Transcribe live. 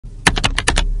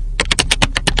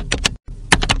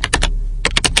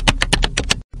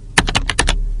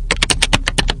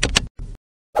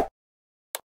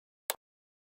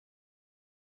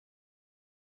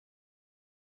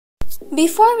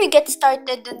Before we get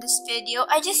started on this video,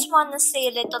 I just want to say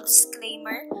a little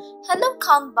disclaimer.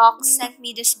 LLoLbd sent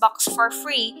me this box for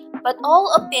free, but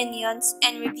all opinions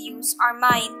and reviews are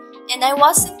mine, and I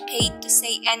wasn't paid to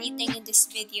say anything in this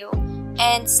video.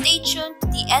 And stay tuned to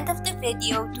the end of the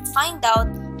video to find out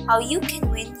how you can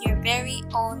win your very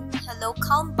own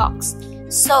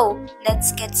LLoLbd. So,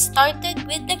 let's get started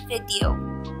with the video.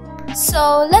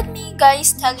 So, let me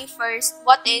guys tell you first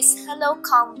what is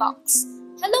LLoLbd.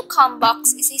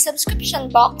 LLoLbd is a subscription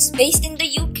box based in the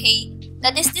UK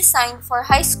that is designed for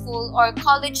high school or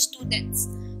college students.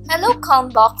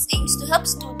 LLoLbd aims to help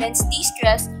students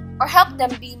de-stress or help them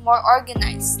be more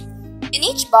organized. In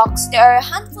each box, there are a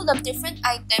handful of different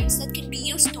items that can be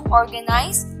used to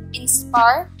organize,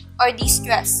 inspire, or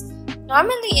de-stress.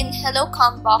 Normally in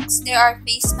LLoLbd, there are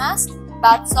face masks,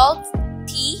 bath salts,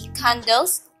 tea,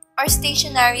 candles, or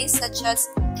stationery such as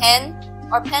pen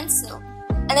or pencil.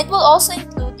 And it will also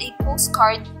include a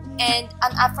postcard and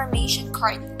an affirmation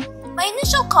card. My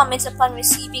initial comments upon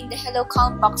receiving the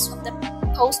LLoLbd from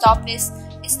the post office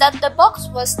is that the box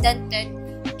was dented,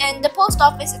 and the post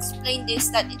office explained this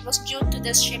that it was due to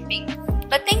the shipping.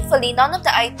 But thankfully, none of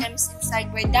the items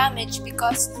inside were damaged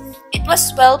because it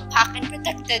was well packed and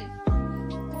protected.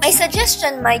 My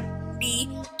suggestion might be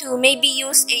to maybe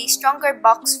use a stronger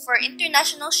box for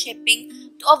international shipping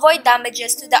to avoid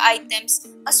damages to the items,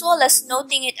 as well as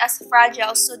noting it as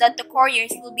fragile so that the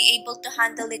couriers will be able to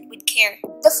handle it with care.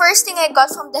 The first thing I got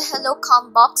from the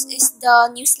LLoLbd is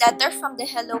the newsletter from the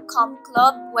LLoLb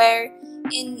Club, where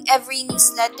in every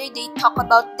newsletter they talk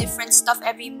about different stuff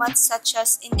every month, such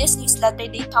as in this newsletter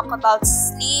they talk about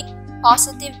sleep,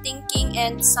 positive thinking,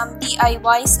 and some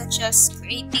DIY such as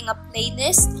creating a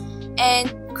playlist and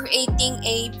creating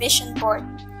a vision board.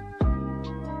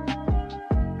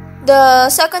 The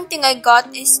second thing I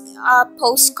got is a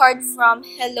postcard from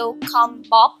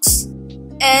LLoLbd,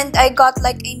 and I got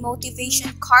like a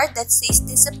motivation card that says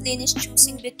discipline is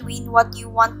choosing between what you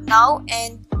want now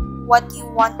and what you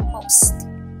want most.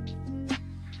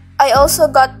 I also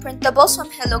got printables from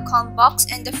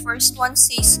LLoLbd, and the first one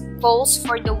says goals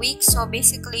for the week, so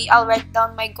basically I'll write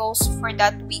down my goals for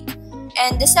that week.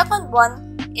 And the second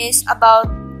one is about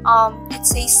it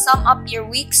says sum up your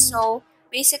week, so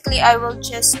basically I will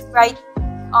just write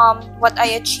what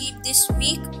I achieved this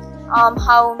week,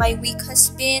 how my week has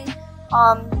been,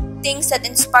 things that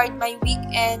inspired my week,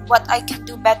 and what I can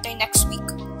do better next week.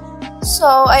 So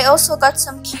I also got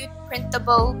some cute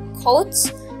printable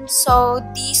quotes. So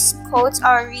these quotes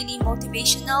are really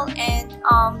motivational, and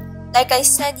like I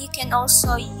said, you can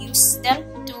also use them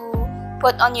to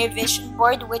put on your vision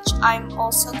board, which I'm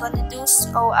also gonna do,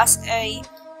 so as a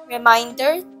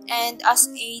reminder and as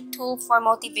a tool for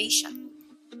motivation.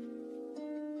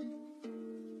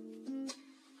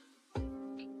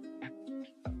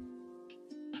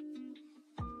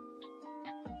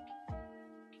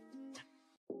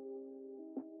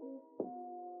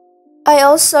 I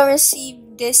also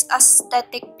received this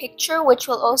aesthetic picture, which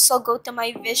will also go to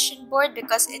my vision board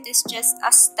because it is just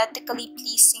aesthetically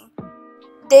pleasing.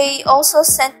 They also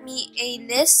sent me a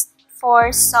list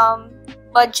for some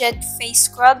budget face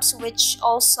scrubs, which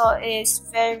also is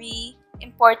very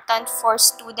important for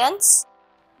students.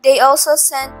 They also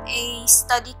sent a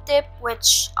study tip,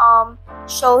 which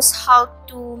shows how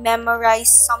to memorize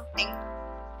something.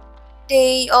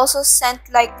 They also sent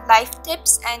like life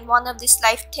tips, and one of these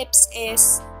life tips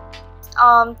is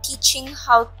teaching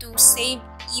how to save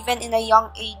even in a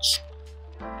young age.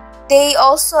 They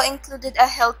also included a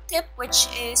health tip, which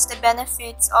is the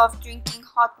benefits of drinking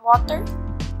hot water.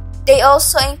 They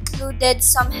also included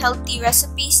some healthy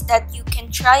recipes that you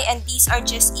can try, and these are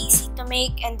just easy to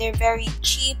make and they're very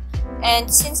cheap.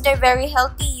 And since they're very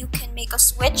healthy, you can make a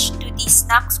switch to these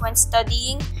snacks when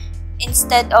studying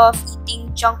instead of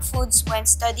eating junk foods when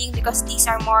studying, because these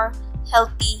are more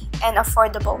healthy and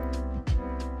affordable.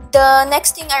 The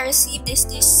next thing I received is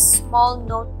this small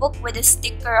notebook with a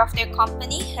sticker of their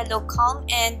company,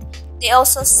 LLoLbd, and they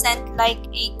also sent like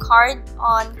a card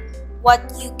on what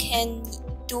you can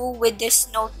do with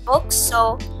this notebook.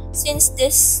 So since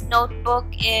this notebook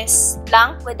is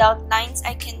blank without lines,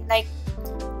 I can like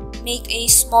make a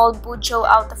small bujo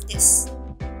out of this.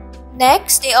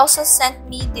 Next, they also sent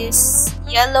me this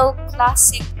yellow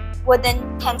classic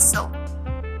wooden pencil.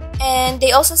 And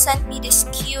they also sent me this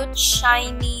cute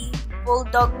shiny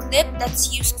bulldog clip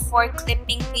that's used for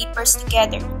clipping papers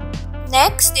together.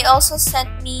 Next, they also sent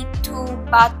me 2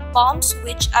 bath bombs,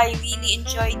 which I really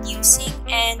enjoyed using,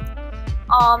 and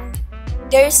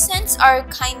their scents are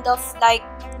kind of like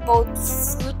both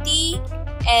fruity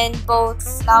and both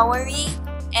flowery,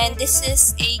 and this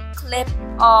is a clip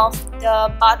of the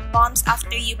bath bombs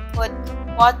after you put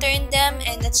water in them,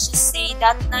 and let's just say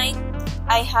that night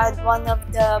I had one of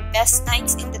the best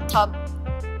nights in the tub.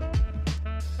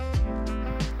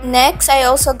 Next, I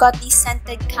also got these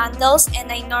scented candles,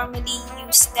 and I normally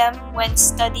use them when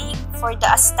studying for the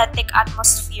aesthetic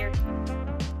atmosphere.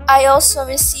 I also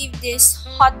received this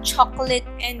hot chocolate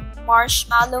and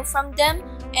marshmallow from them,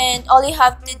 and all you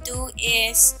have to do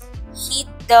is heat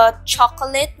the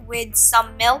chocolate with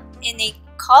some milk in a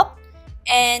cup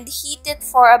and heat it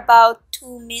for about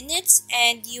 2 minutes,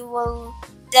 and you will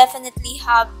definitely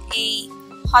have a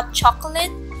hot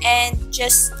chocolate. And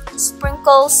just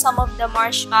sprinkle some of the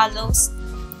marshmallows,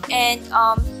 and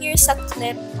here's a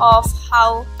clip of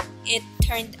how it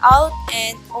turned out,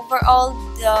 and overall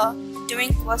the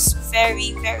drink was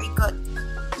very good.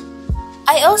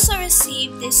 I also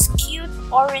received this cute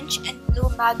orange and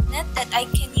blue magnet that I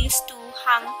can use to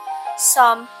hang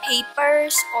some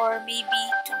papers or maybe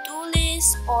to-do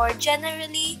lists or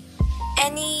generally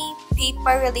any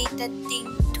paper related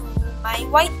thing to my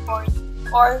whiteboard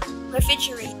or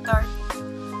refrigerator.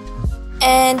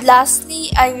 And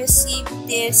lastly, I received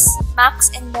this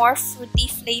Max and More fruity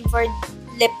flavored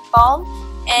lip balm,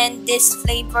 and this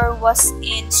flavor was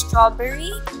in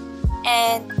strawberry,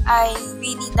 and I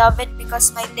really love it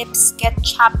because my lips get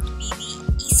chapped really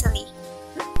easily.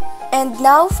 And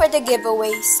now for the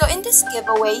giveaway. So in this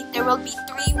giveaway, there will be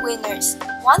 3 winners.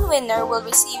 1 winner will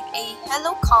receive a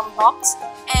Hello Calm box,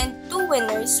 and 2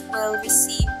 winners will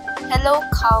receive Hello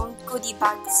Calm goodie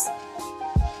bags.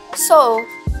 So,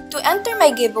 to enter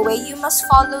my giveaway, you must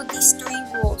follow these 3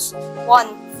 rules.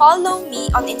 1. Follow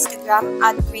me on Instagram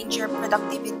at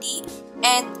grangerproductivity,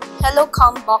 and Hello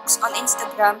Calm box on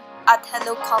Instagram at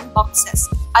Hello Calm boxes.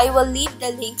 I will leave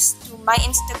the links to my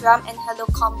Instagram and Hello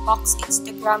Calm box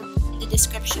Instagram in the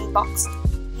description box.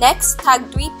 Next, tag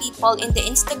 3 people in the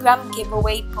Instagram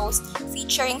giveaway post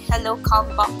featuring Hello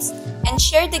Calm box, and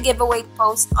share the giveaway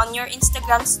post on your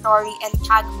Instagram story and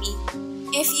tag me.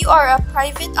 If you are a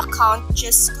private account,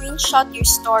 just screenshot your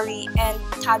story and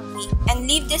tag me, and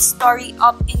leave this story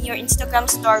up in your Instagram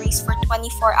stories for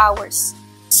 24 hours.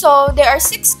 So there are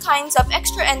 6 kinds of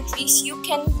extra entries you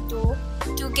can do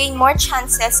to gain more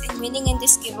chances in winning in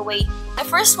this giveaway. The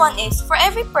first one is, for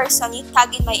every person you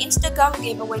tag in my Instagram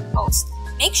giveaway post,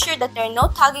 make sure that there are no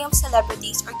tagging of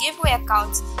celebrities or giveaway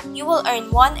accounts. You will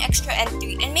earn 1 extra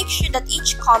entry, and make sure that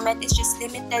each comment is just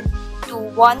limited to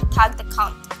 1 tagged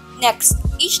account. Next,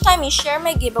 each time you share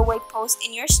my giveaway post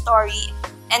in your story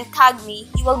and tag me,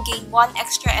 you will gain 1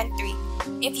 extra entry.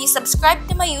 If you subscribe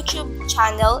to my YouTube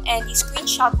channel and you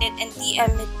screenshot it and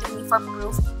DM it to me for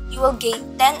proof, you will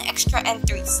gain 10 extra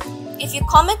entries. If you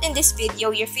comment in this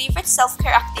video your favorite self-care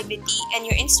activity and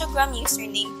your Instagram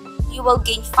username, you will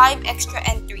gain 5 extra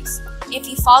entries. If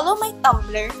you follow my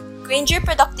Tumblr,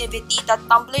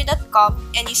 grangerproductivity.home.blog,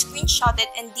 and you screenshot it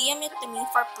and DM it to me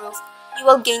for proof, you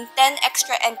will gain 10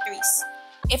 extra entries.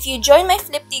 If you join my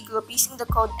Flipty group using the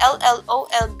code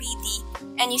LLoLbd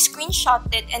and you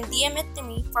screenshot it and DM it to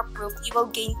me for proof, you will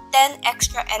gain 10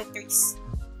 extra entries.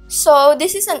 So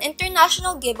this is an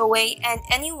international giveaway and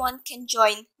anyone can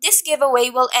join. This giveaway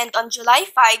will end on July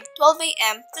 5, 12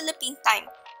 AM Philippine time.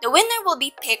 The winner will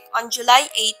be picked on July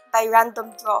 8 by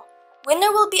random draw.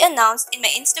 Winner will be announced in my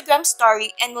Instagram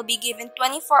story and will be given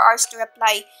 24 hours to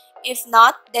reply. If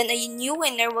not, then a new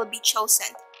winner will be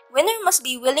chosen. Winner must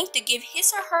be willing to give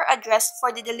his or her address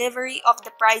for the delivery of the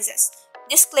prizes.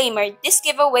 Disclaimer, this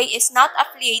giveaway is not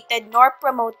affiliated nor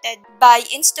promoted by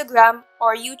Instagram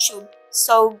or YouTube.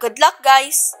 So good luck,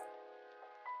 guys!